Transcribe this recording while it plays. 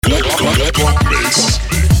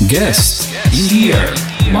Guest in the air,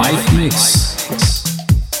 live mix.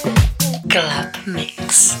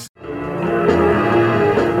 Clubmix.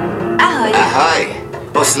 Ahoj. Ahoj.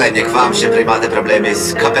 Posledně k vám, že prý máte problémy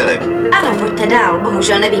s kabelem. Ano, pojďte dál.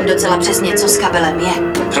 Bohužel nevím docela přesně, co s kabelem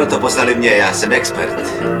je. Proto poslali mě, já jsem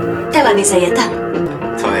expert. Televize je tam.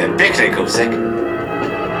 To je pěkný kousek.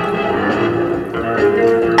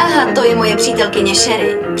 Aha, to je moje přítelkyně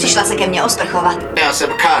Sherry. Přišla se ke mně osprchovat. Já jsem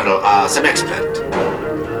Karl a jsem expert.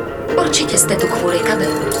 Určitě jste tu kvůli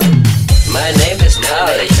kabelu. My name is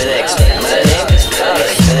Carl, ich bin Expert. My name is Carl,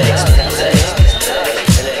 ich bin Expert.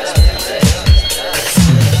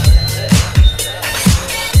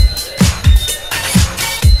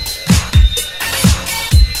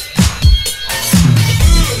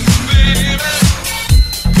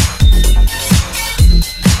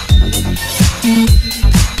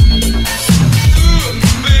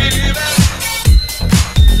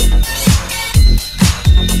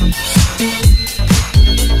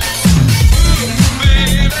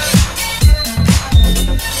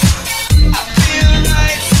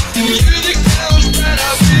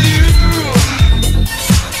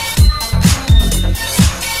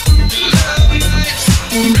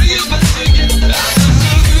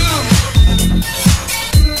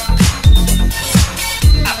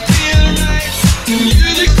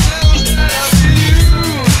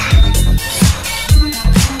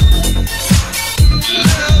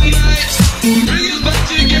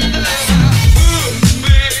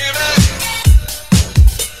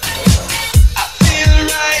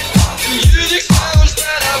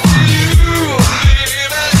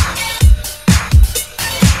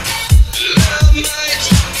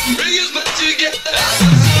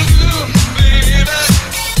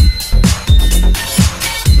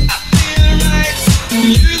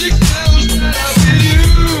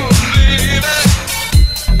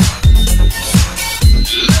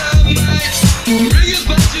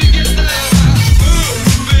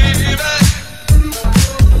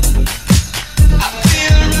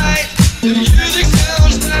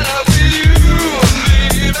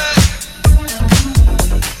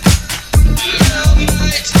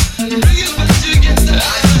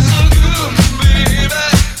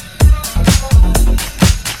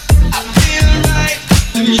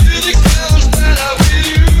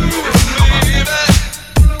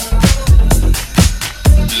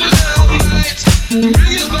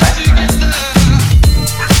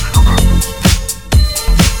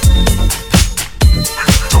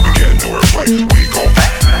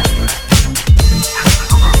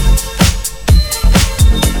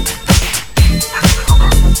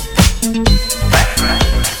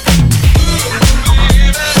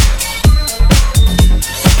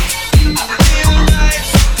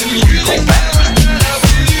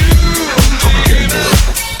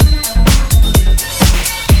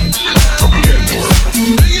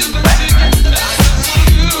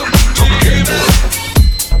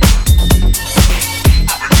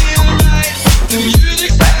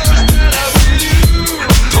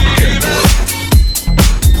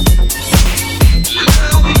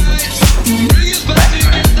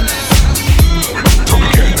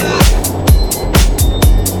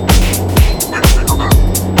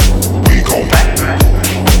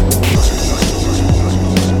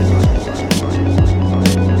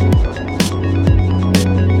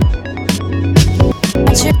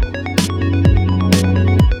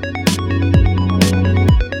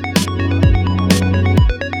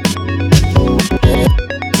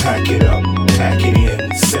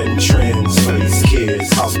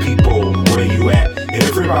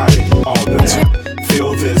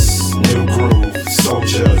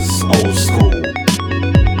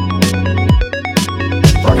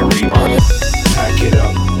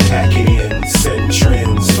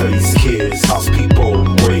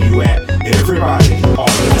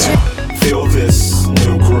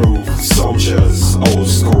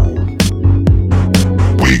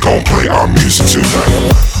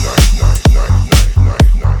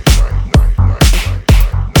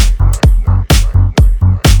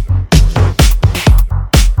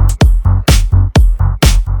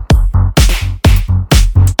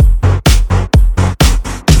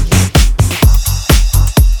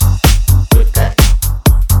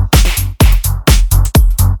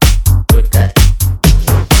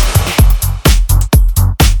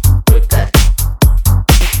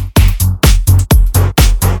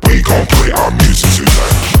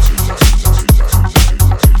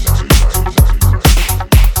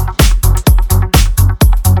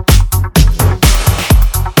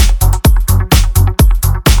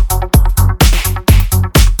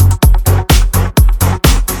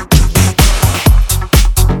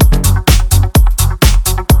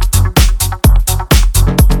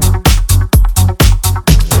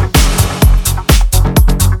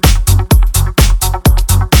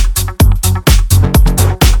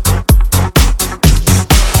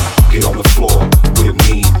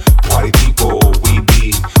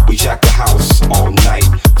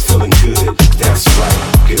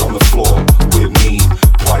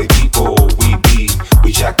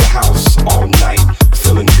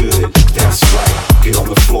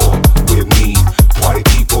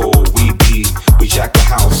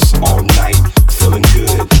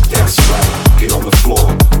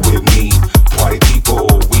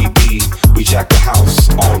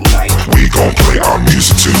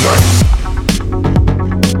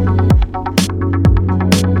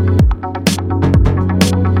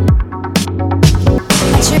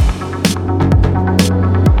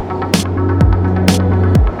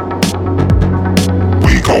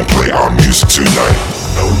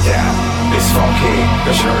 funky,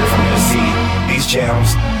 cause you heard it from MC. These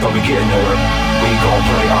jams don't be getting nowhere. We gon'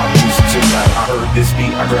 play our music tonight. I heard this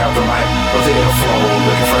beat, I grabbed the mic, was in the flow,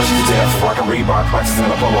 looking fresh to death. Rockin' Reebok, practice in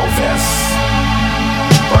a polo vest.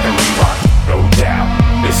 Rockin' Reebok, no doubt.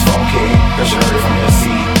 It's funky, cause you heard it from MC.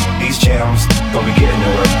 These jams don't be getting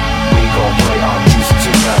nowhere. We gon' play our music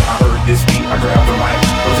tonight. I heard this beat, I grabbed the mic,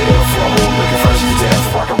 was in the flow, looking fresh to death.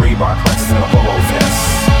 Rockin' Reebok, practice in a polo vest.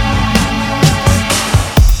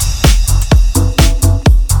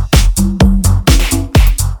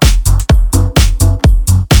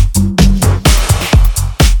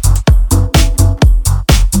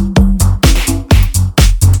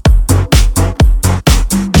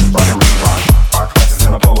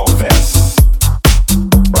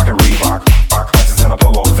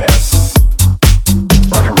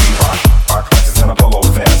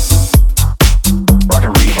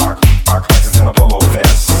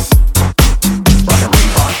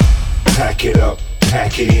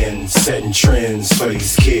 Setting trends for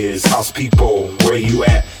these kids, house people, where you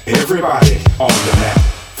at? Everybody on the map.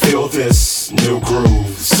 Feel this new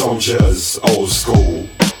groove, soldiers, old school.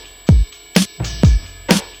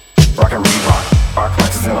 Rockin' Reebok, rock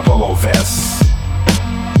flexes in a polo vest.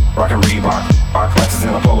 Rockin' Reebok, rock flexes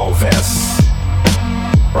in a polo vest.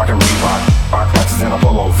 Rockin' Reebok, rock flexes in a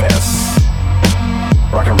polo vest.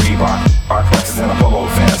 Rockin' Reebok, rock flexes in a polo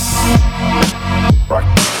vest. Rock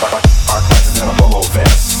flexes in a polo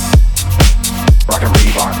vest. Rockin'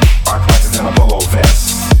 Reebok, rock flexes in a polo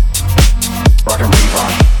vest. Rockin'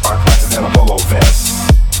 Reebok, rock flexes in a polo vest.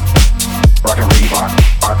 Rockin' Reebok,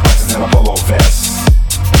 rock flexes in a polo vest.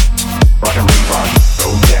 Rockin' Reebok, no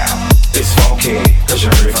doubt. It's funky, cause you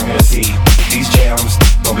heard it from MC. These jams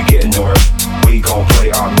don't be getting nowhere. We gon'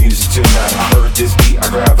 play our music tonight. I heard this beat, I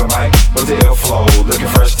grabbed the mic, with the airflow, looking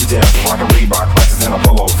fresh to death. Rockin' Reebok, flexes in a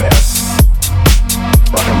polo vest.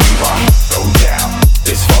 Rockin' Reebok, no doubt.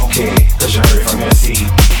 It's funky, cause you heard it from MC.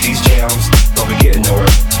 These jams don't be getting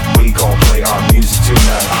nowhere. We gon' play our music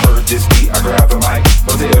tonight. I heard this beat, I grabbed the mic,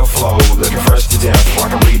 with the airflow, looking fresh to death.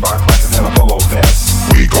 Rockin' Reebok, flexes in a polo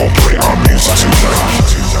vest. We gon' play our music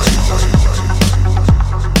tonight.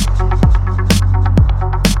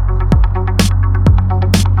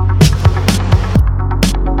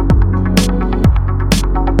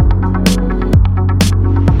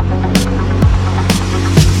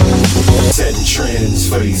 Trends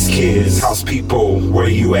for these kids, house people, where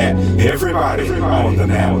you at? Everybody on the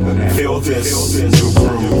map. Feel this new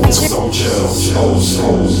groove, soldiers, old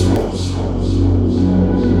school.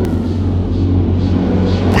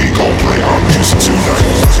 We gon' play our music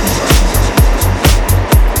tonight.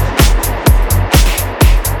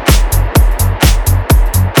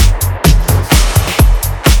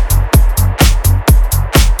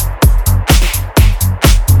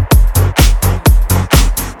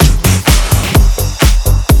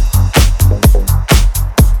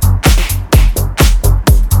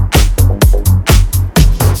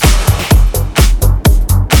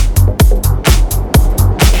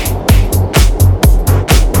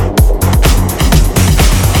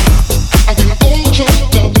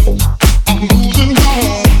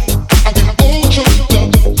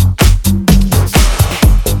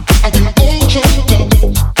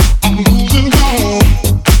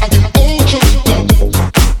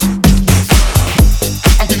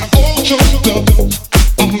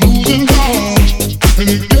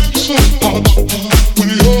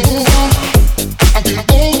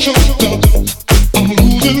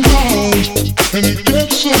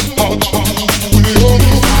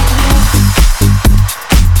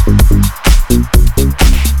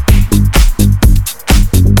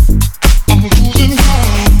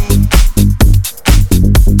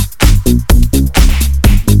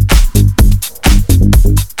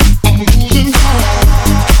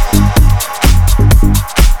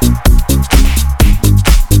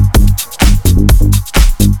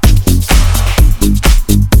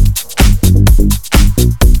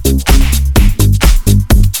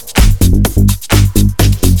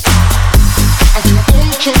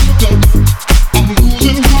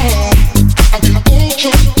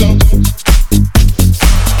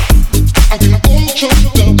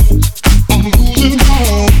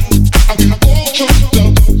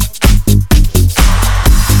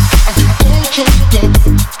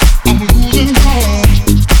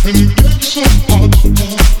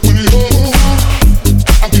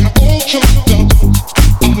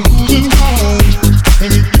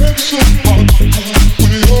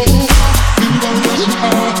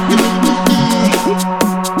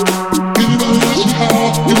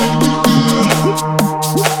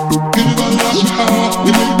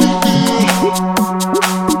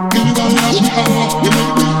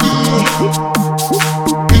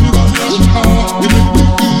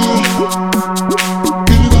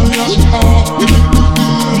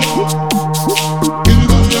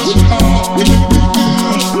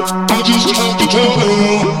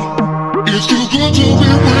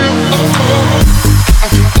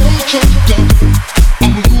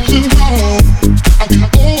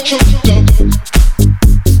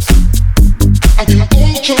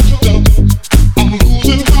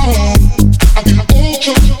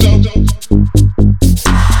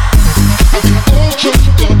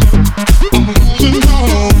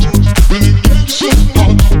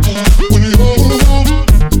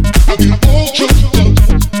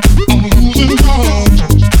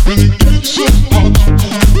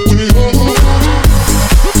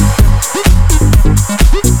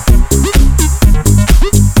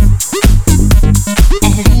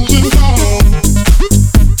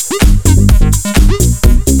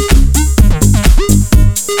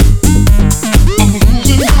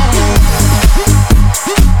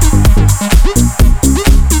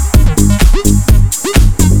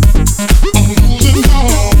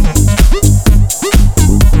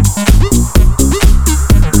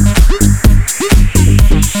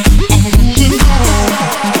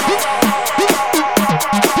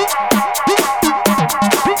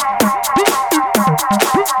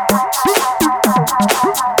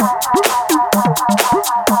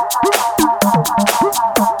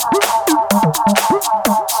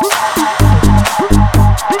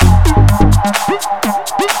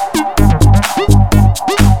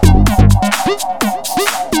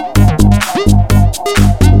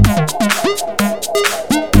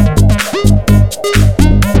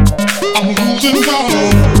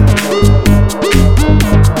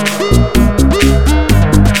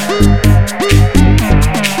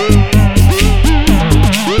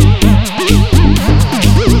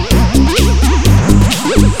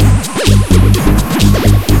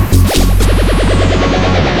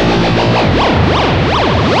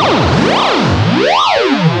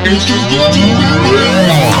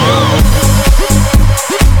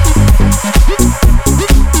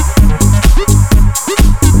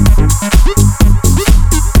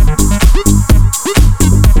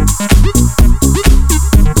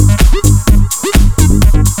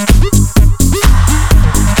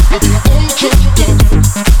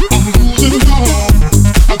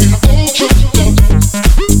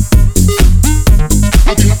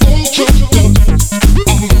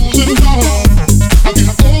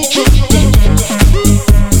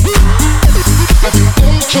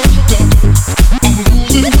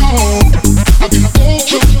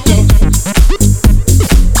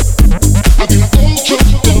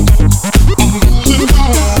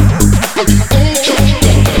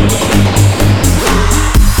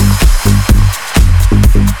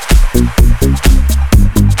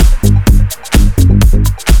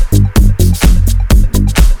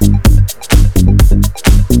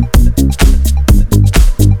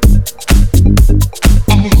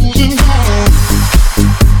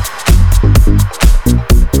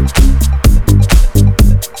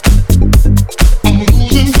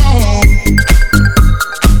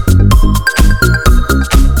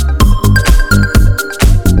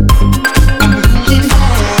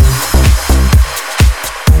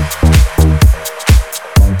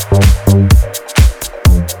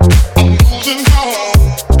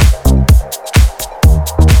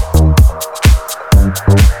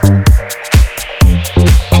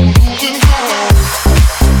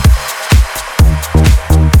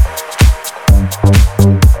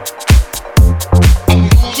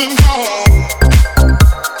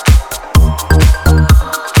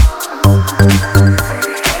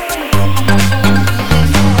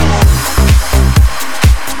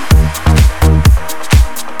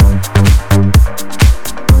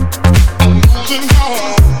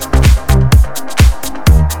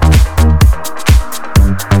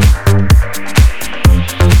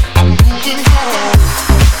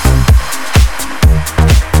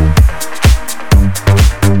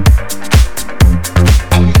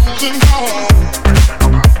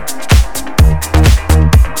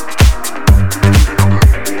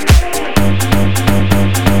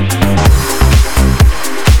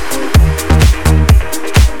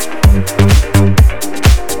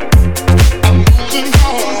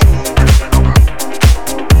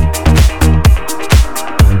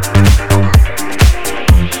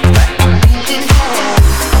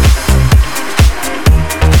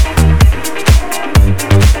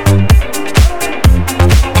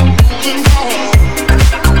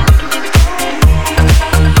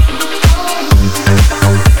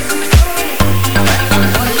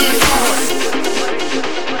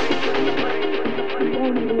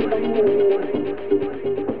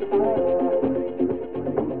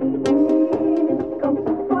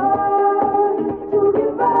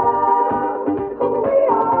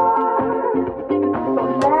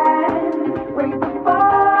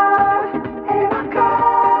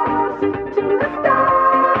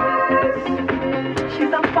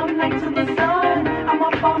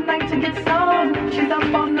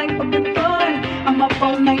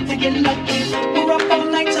 all night to get lucky. We're up all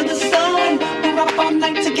night to the sun. We're up all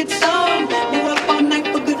night to get some. We're up all night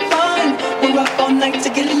for good fun. We're up all night to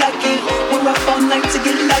get lucky. We're up all night to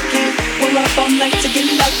get lucky. We're up all night to get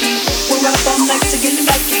lucky. We're up all night to get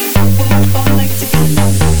lucky. We're up all night to get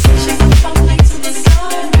lucky. She's up all night to the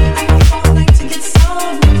sun. I'm up all night to get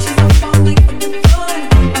some. She's up all night for good fun.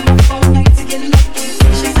 I'm up all night to get lucky.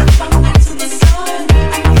 She's up all night to the sun.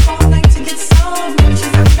 I'm up all night to get some.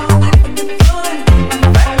 She's up all night for good fun. I'm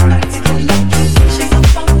up all night to get lucky. She's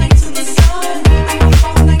up all night to the sun. I'm up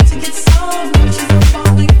all night to get some. She's up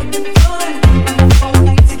all night for good fun. I'm up all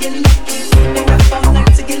night to get lucky. We're up all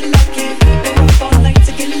night to get lucky. We're up all night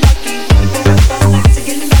to get lucky. We're up all night to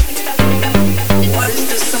get lucky. What is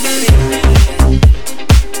this I'm feeling?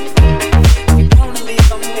 You wanna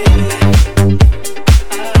leave on me?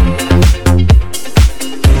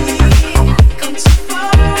 We've come too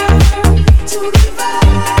far to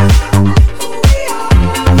divide who we are.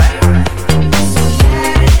 So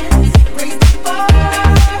let's raise the bar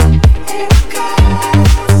and our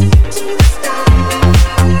cause to the stars.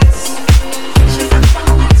 She's up all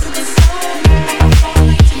night to the sun. I'm up all night to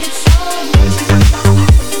get some. She's up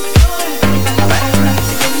all night for the fun. I'm up all night to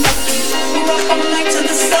get lucky. We're up all night to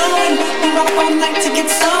the sun. We're up all night to get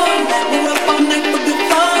some. We're up all night for good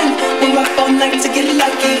fun. We're up all night to get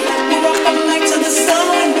lucky. We're up all night to the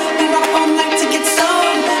sun. We're up all night to get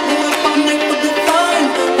some. We're up all night for good fun.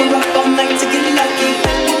 We're up all night to get lucky.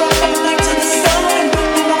 We're up all night to the sun.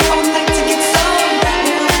 We're up all night to get some.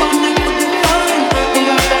 We're up all night for good fun.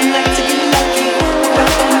 We're up all night to get lucky. We're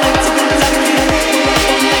up all night to get lucky. We're up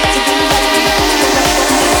all night to get lucky. We're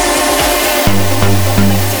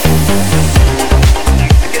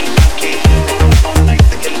up all night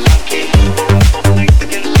to get lucky. We're up all night to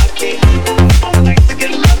get lucky. We're up all night to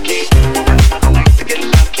get lucky.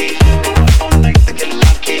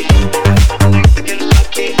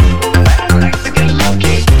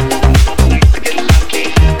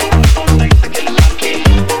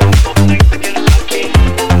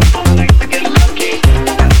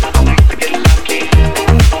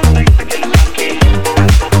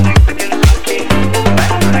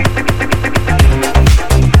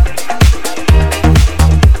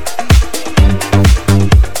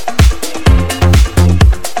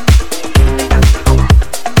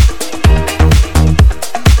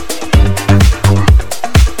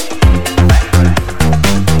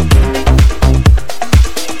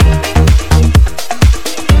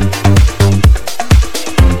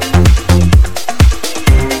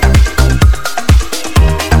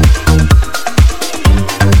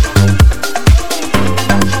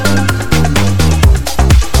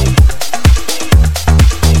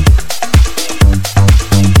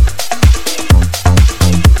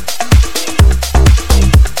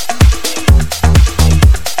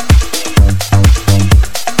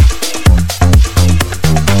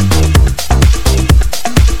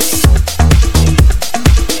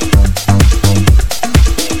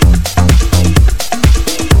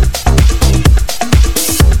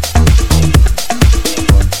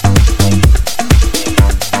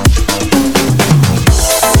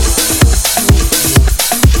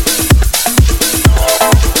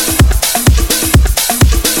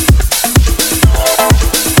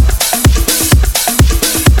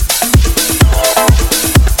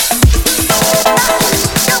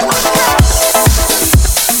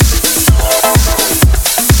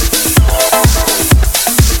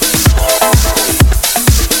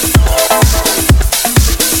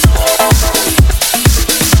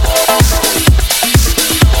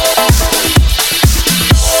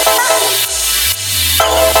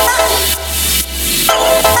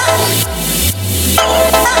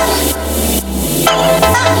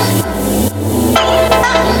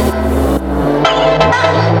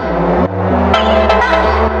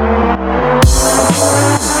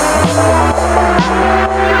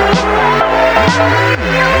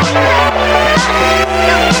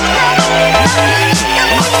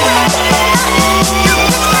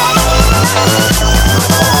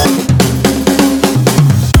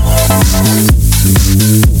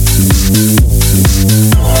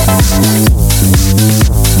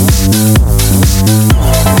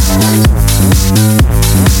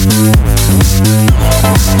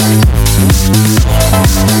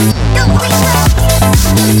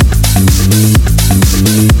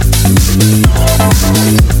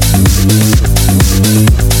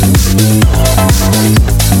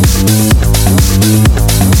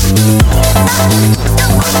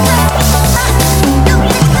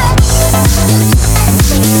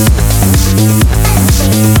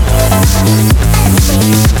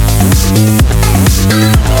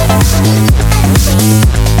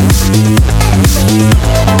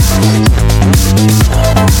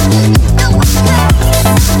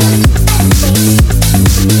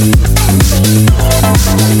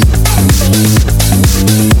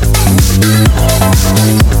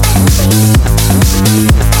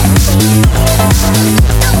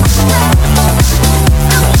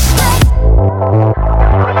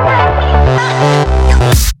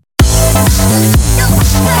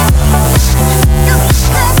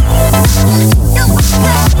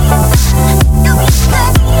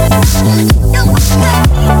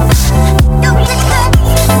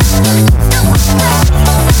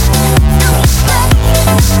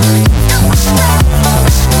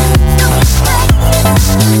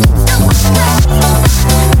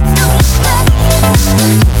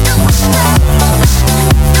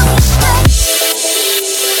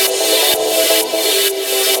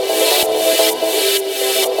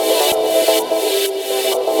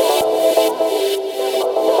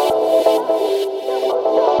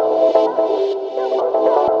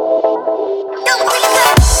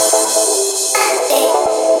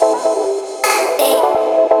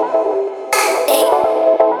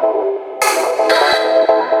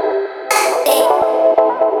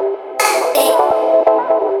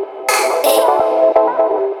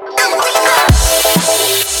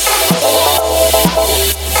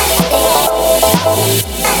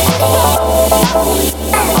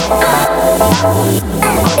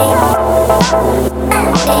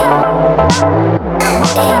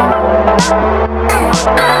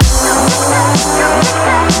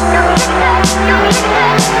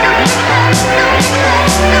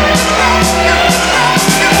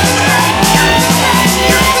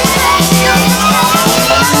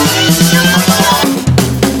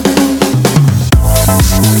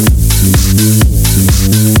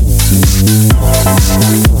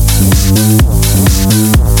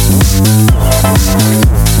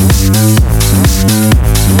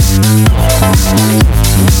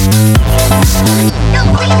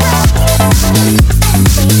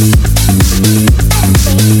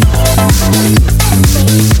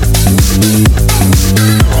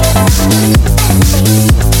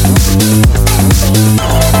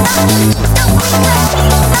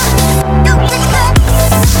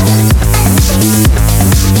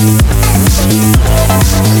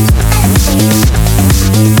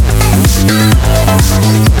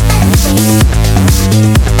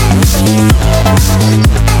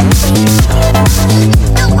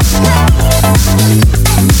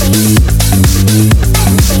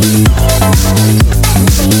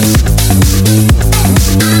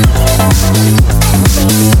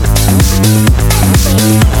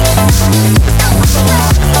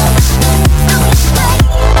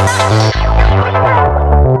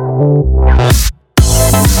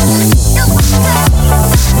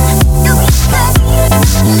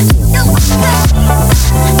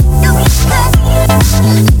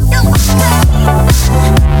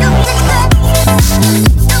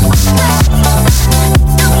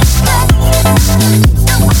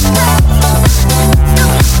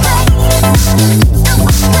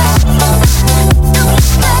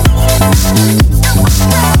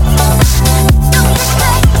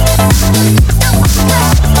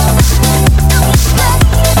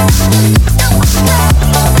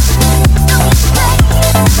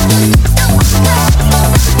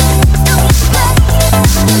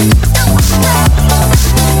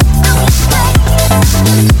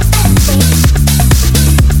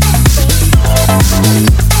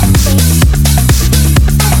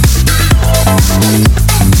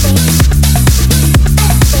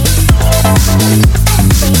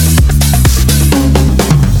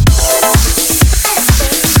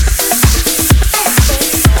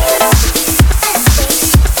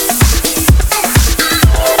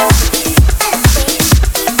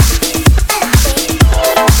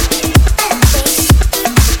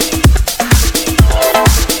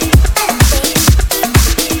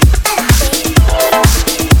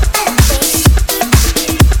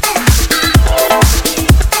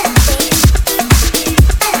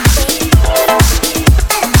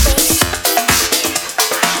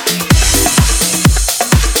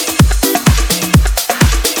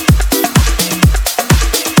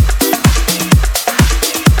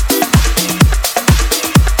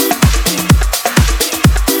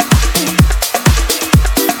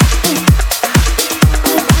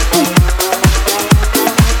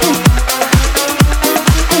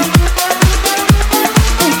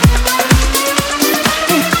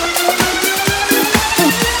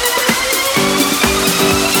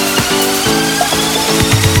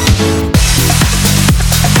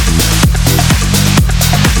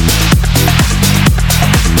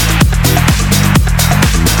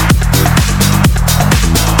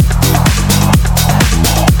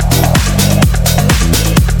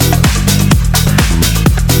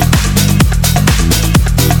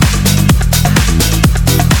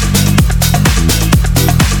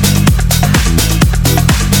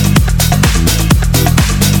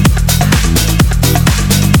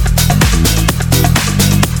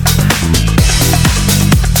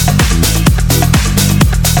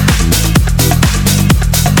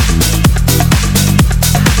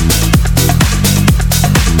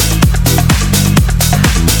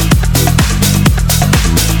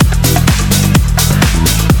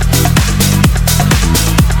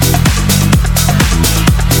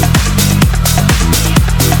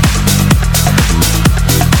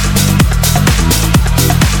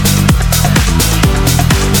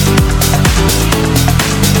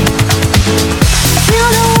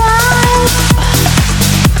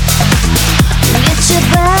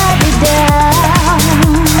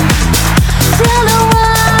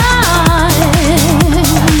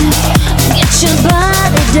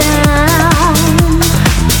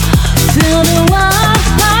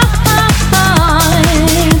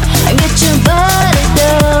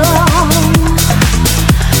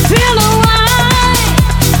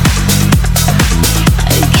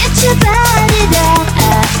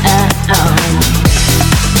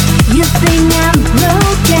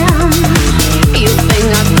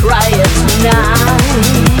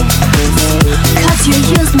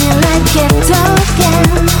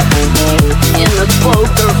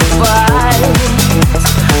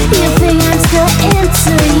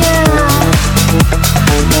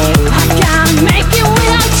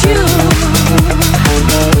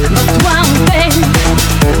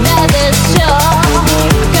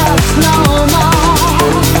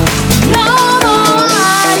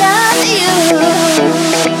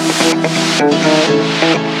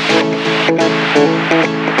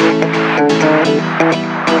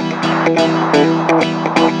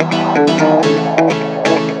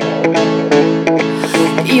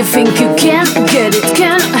 You think you can get it,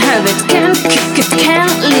 can have it, can kick it, can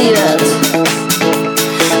leave it.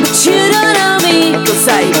 But you don't know me, 'cause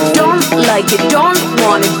I don't like it, don't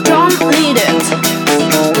want it, don't need it.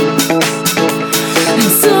 And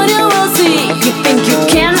soon you will see, you think you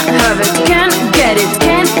can have it, can get it,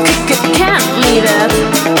 can kick it, can leave it.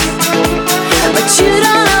 But you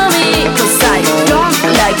don't know me, 'cause I don't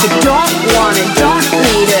like it, don't want it, don't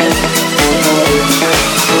need it.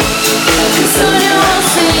 And soon you will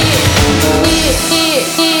see.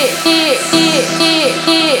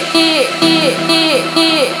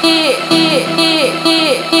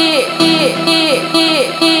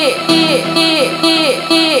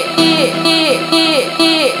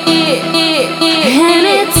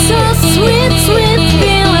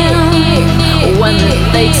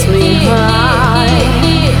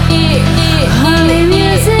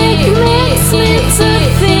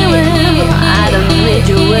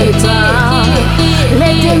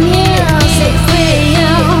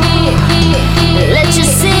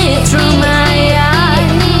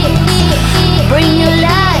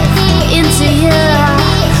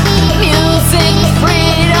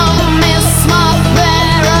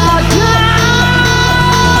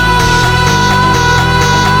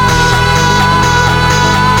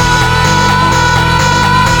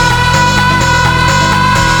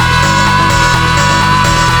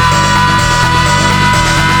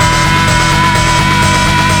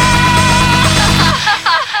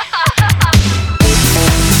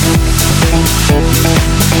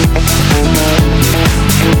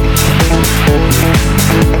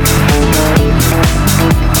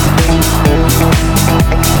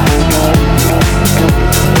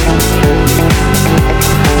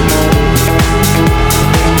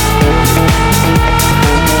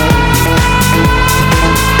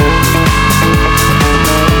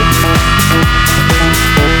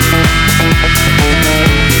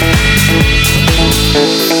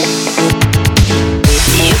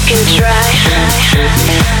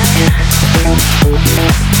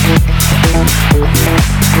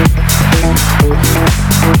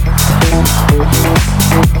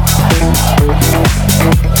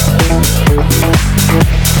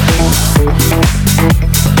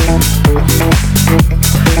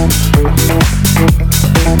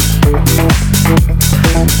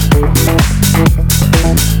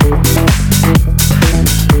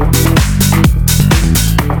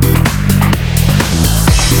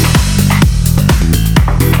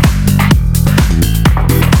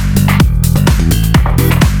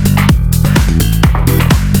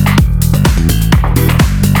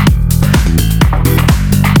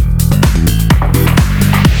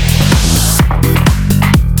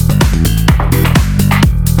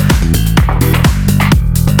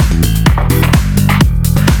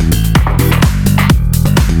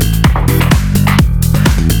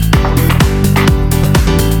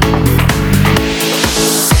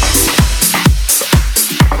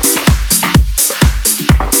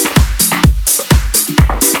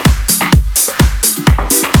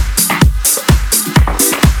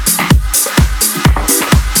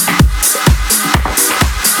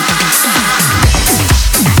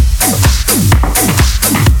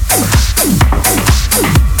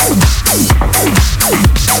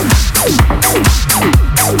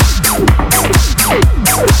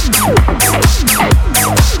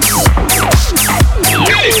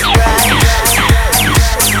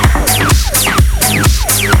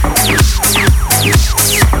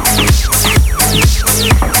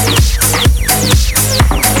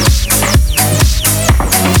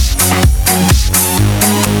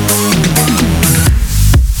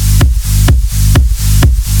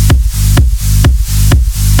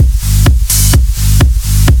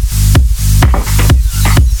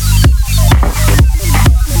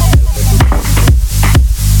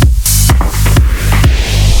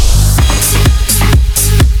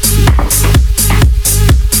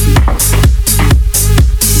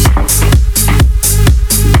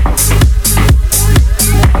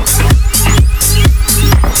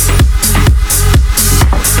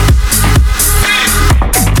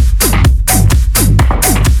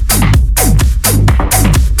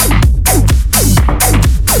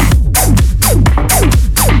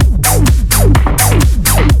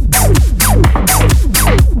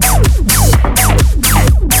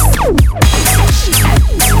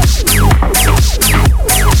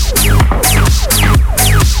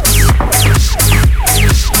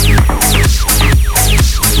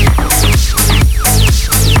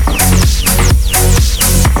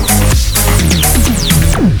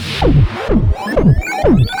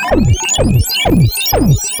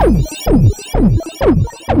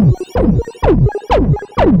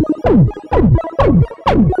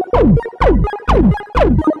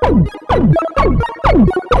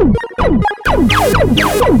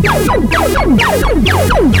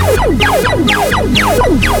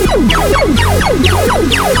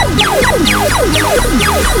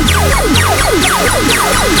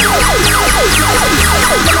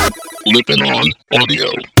 Flippin' on audio.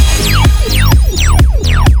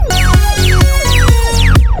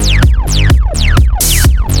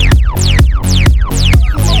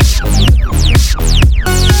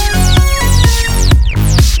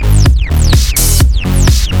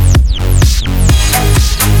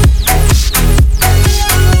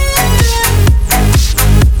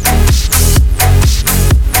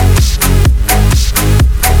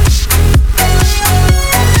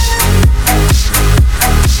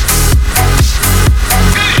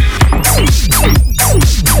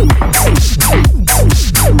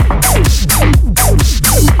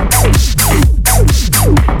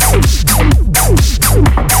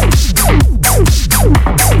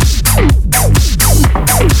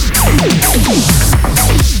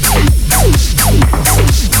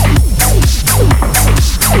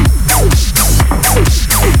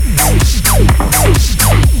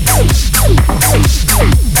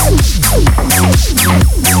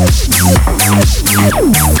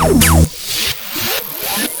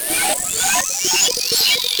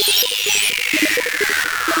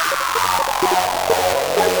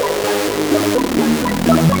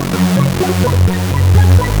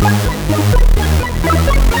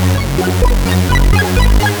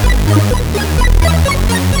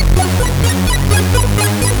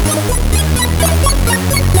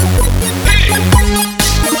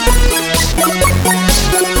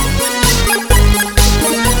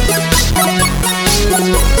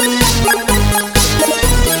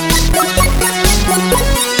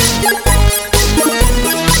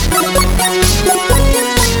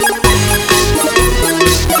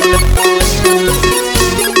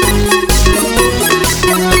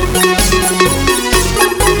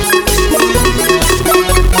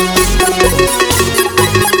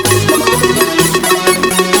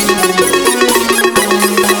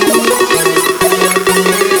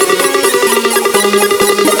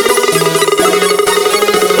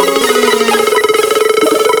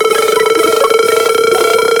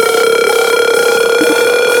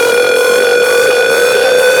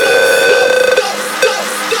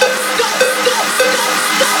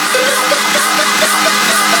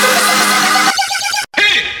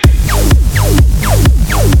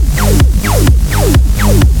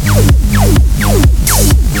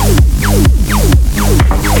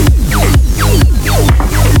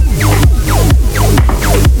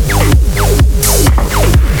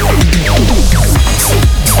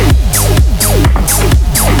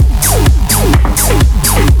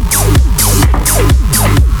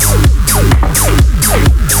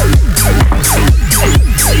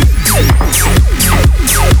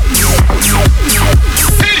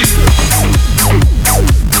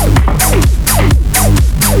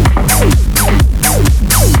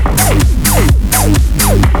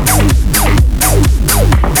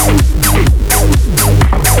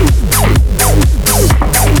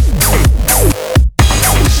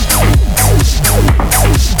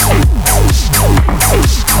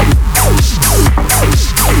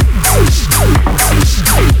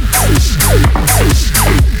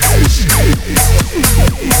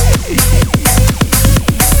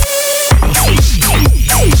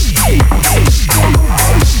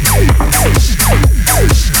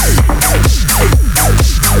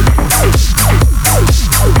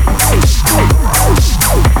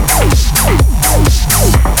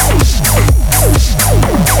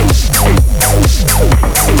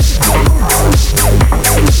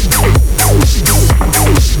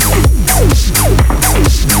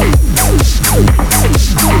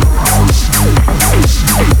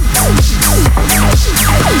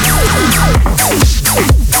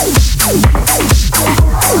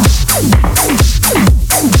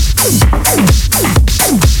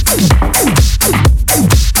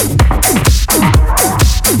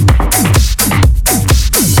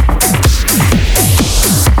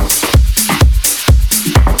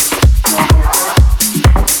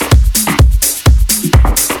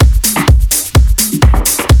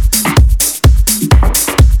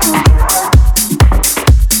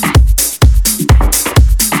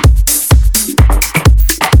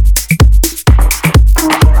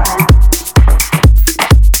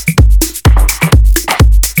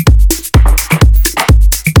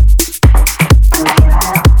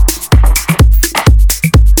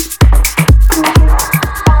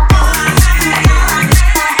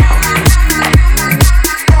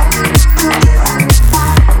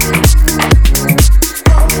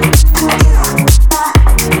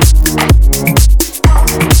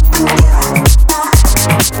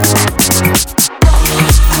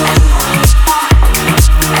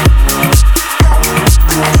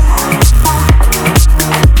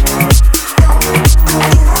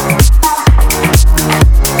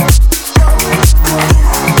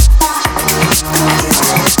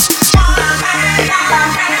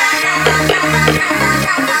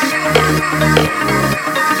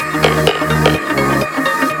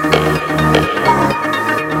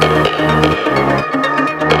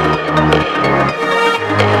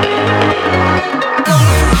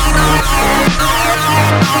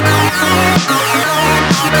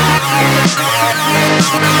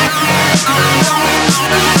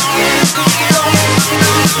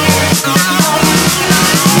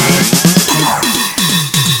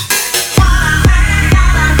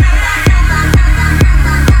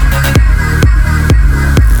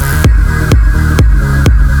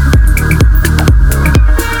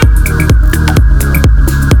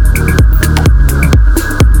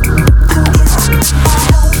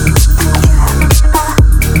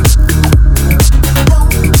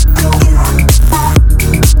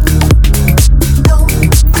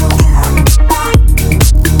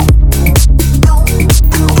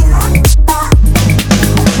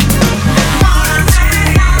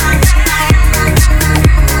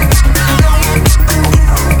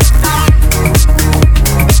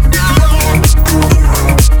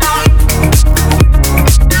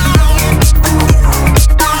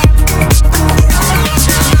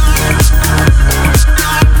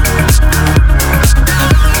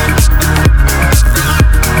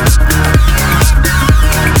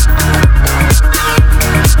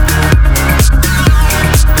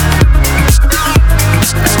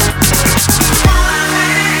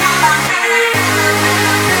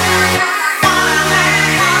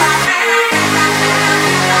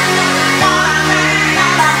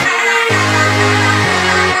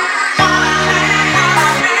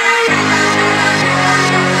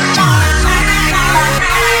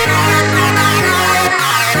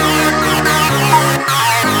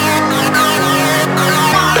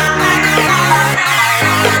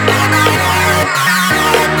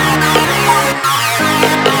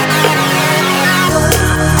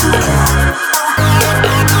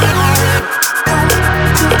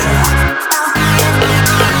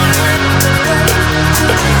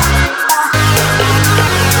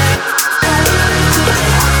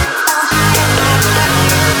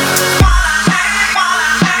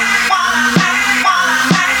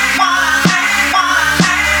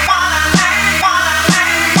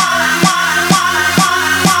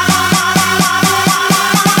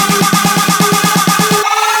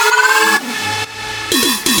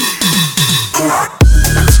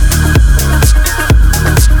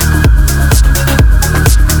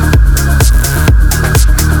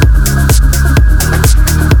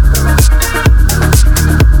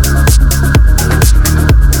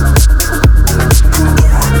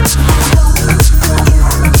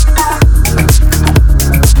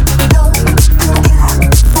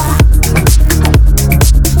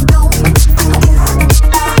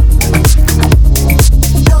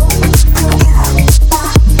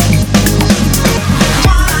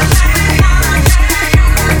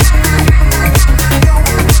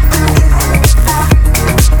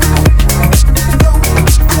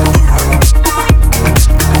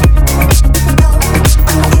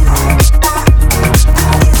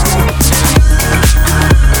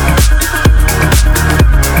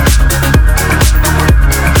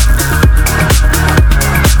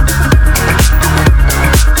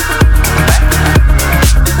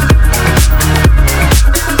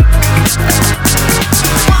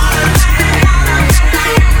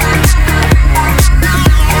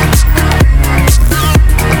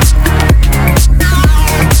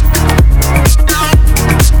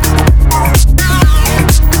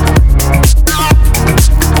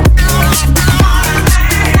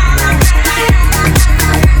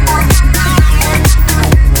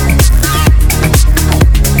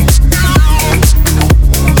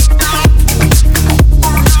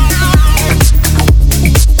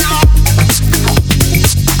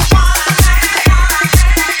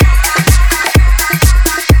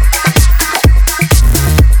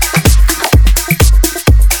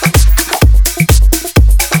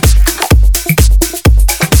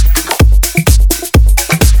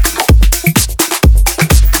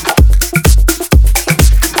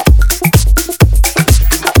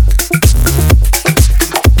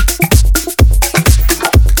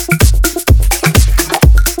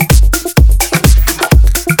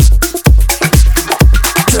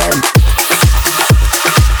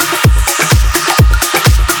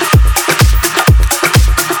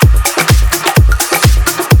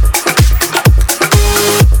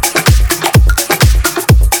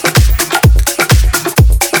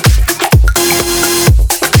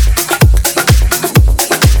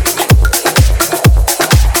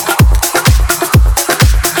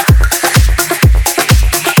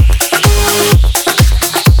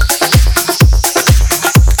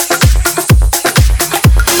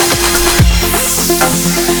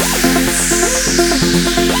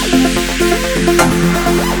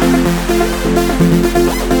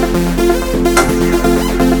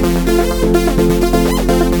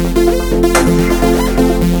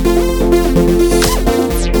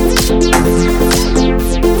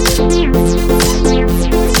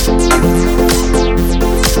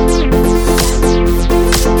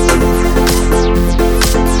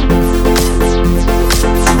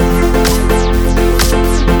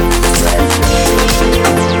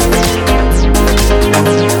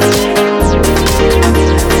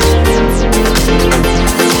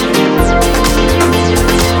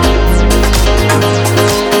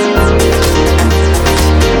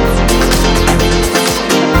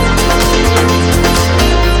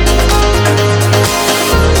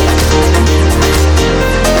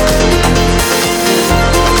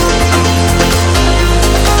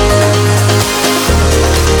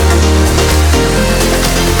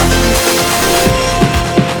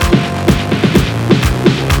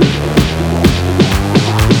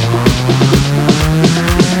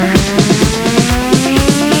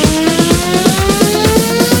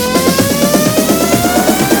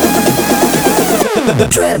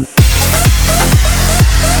 Dread.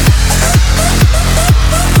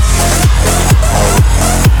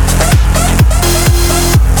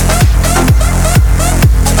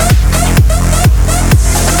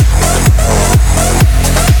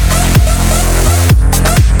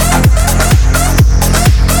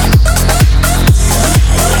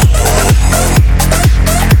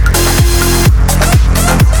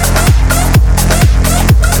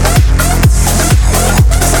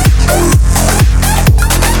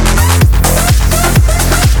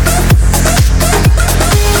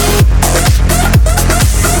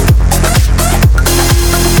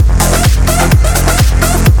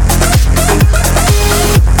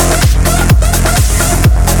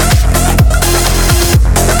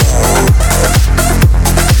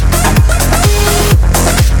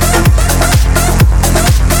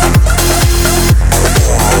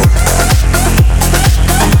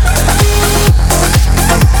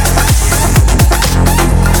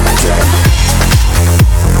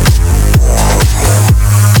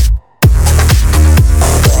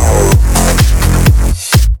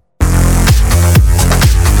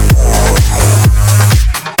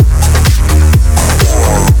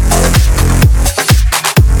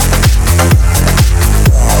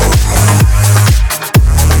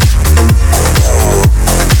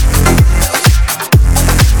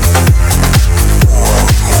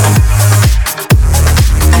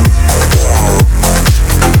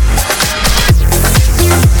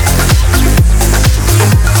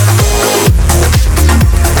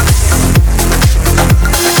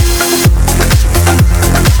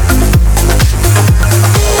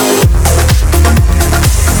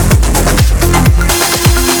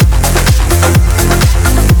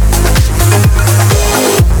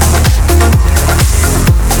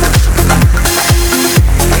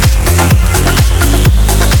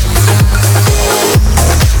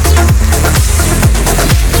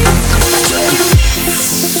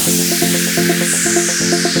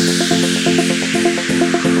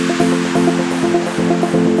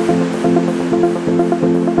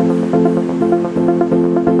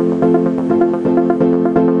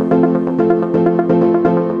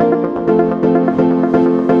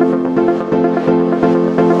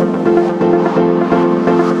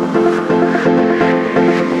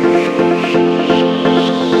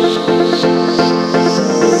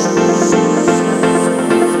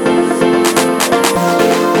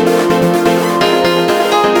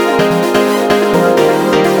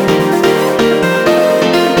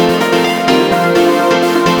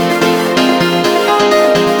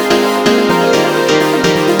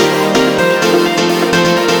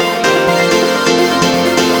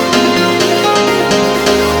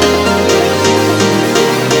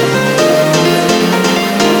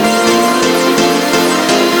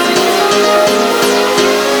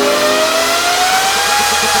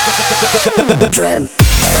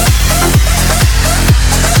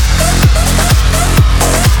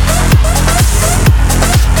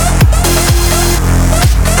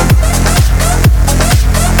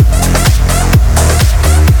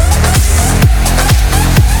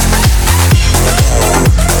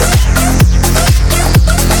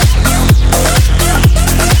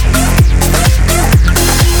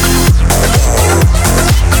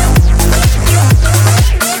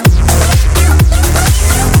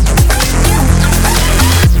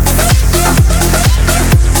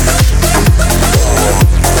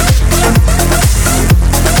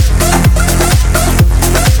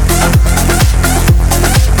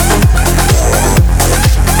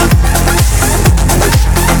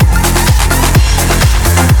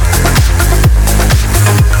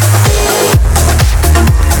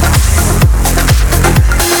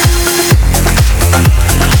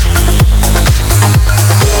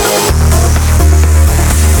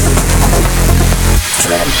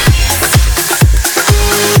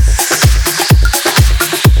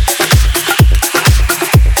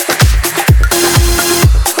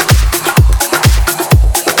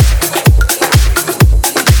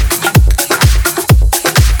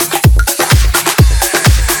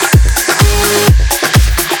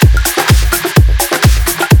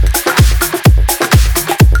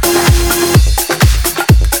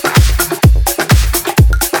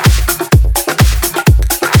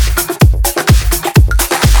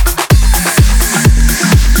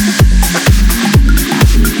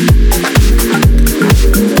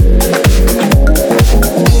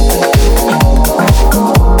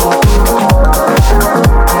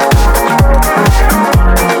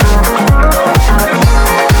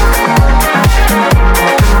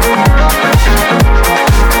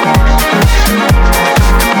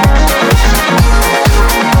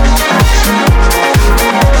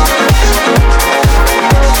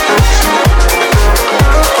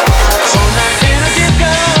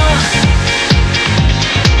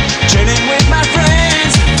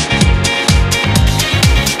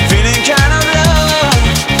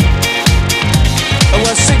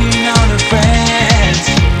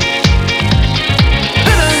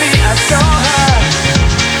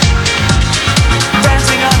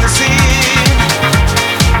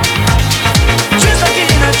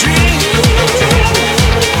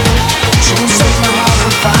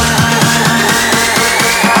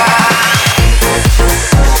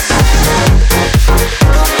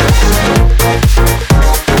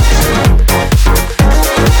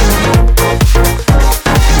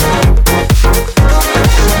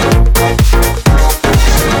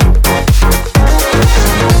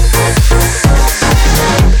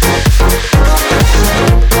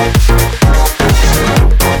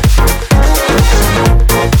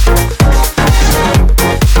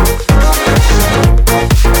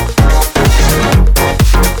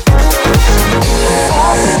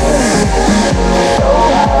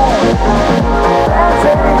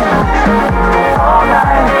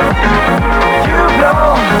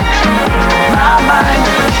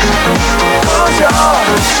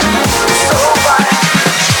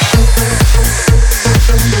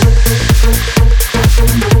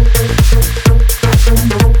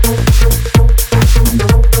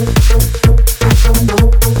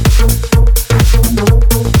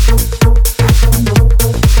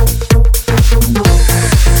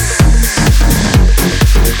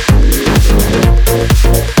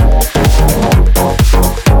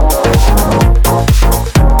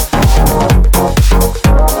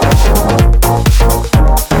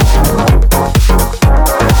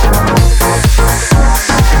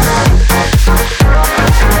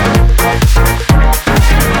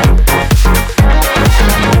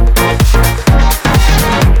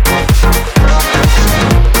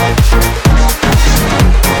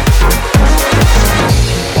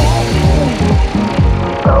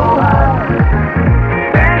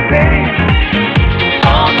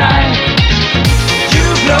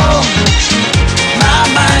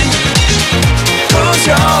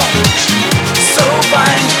 so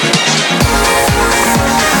fine.